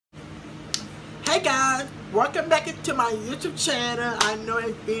Hey guys, welcome back into my YouTube channel. I know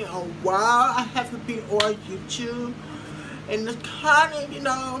it's been a while. I haven't been on YouTube, and it's kind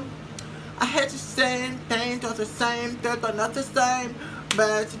of, I had the same things or the same thing or not the same.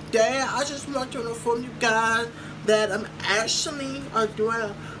 But today I just want to inform you guys that I'm actually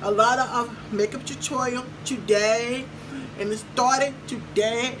doing a lot of makeup tutorial today, and it started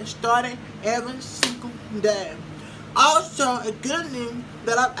today. It started every single day. Also, a good news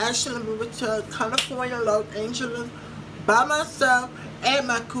that I'm actually moving to California, Los Angeles by myself and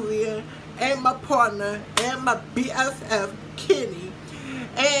my career and my partner and my BFF, Kenny,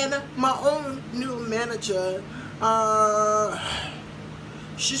 and my own new manager.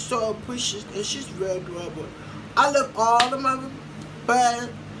 She's so precious and she's really adorable. I love all of them, but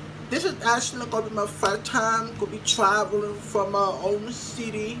this is actually going to be my first time going to be traveling from my own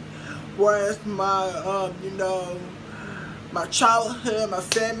city, whereas my, my childhood, my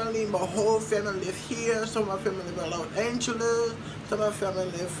family, my whole family live here. Some of my family live in Los Angeles. Some of my family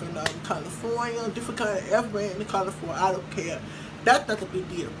live in California. Different kind of everywhere in California. I don't care. That's not a big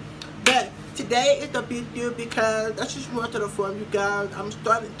deal. But today is a big deal because I just wanted to inform you guys. I'm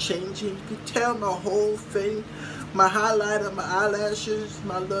starting changing. You can tell my whole thing. My highlighter, my eyelashes,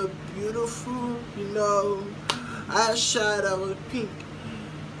 my little beautiful, eyeshadow, pink,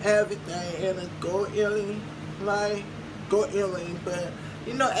 everything, and a gold earring, like gold earring, but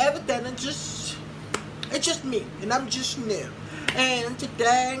everything. It's just me, and I'm just new. And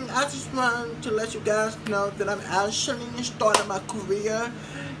today I just want to let you guys know that I'm actually starting my career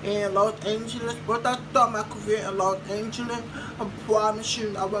in Los Angeles. Once I start my career in Los Angeles, I promise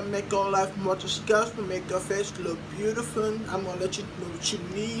you I will make your life more disgusting, make your face look beautiful. I'm gonna let you know what you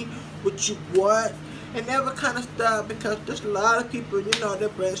need, what you want, and every kind of stuff, because there's a lot of people, they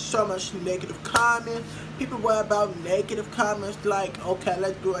bring so much negative comments. People worry about negative comments, like, okay,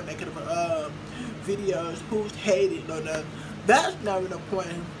 let's do a negative videos, who's hated or not. That's not the point.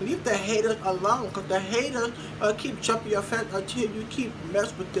 Leave the haters alone, because the haters keep jumping your face until you keep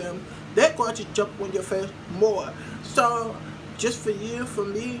messing with them. They're going to jump on your face more. So just for you, for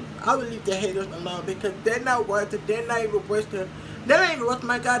me, I will leave the haters alone, because they're not worth it. They're not even wasting. They ain't even wasting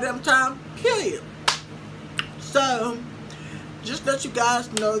my goddamn time. Period. So just let you guys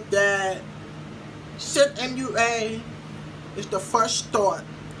know that SethMUA is the first start.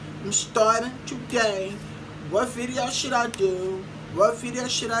 I'm starting today. What video should I do? What video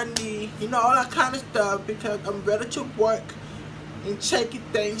should I need? All that kind of stuff, because I'm ready to work and taking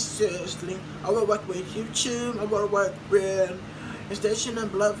things seriously. I will work with YouTube. I will work with Station and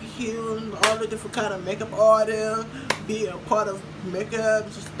Bluff Hill, all the different kind of makeup artists, be a part of makeup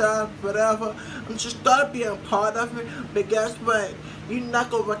and stuff, whatever. I'm just starting being a part of it. But guess what? You're not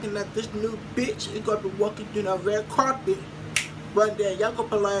gonna working at this new bitch. You're gonna be walking through a red carpet one day. Y'all gonna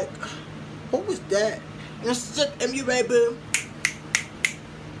be like, who was that? And it's just SethMUA, boo.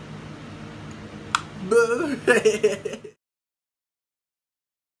 Boo.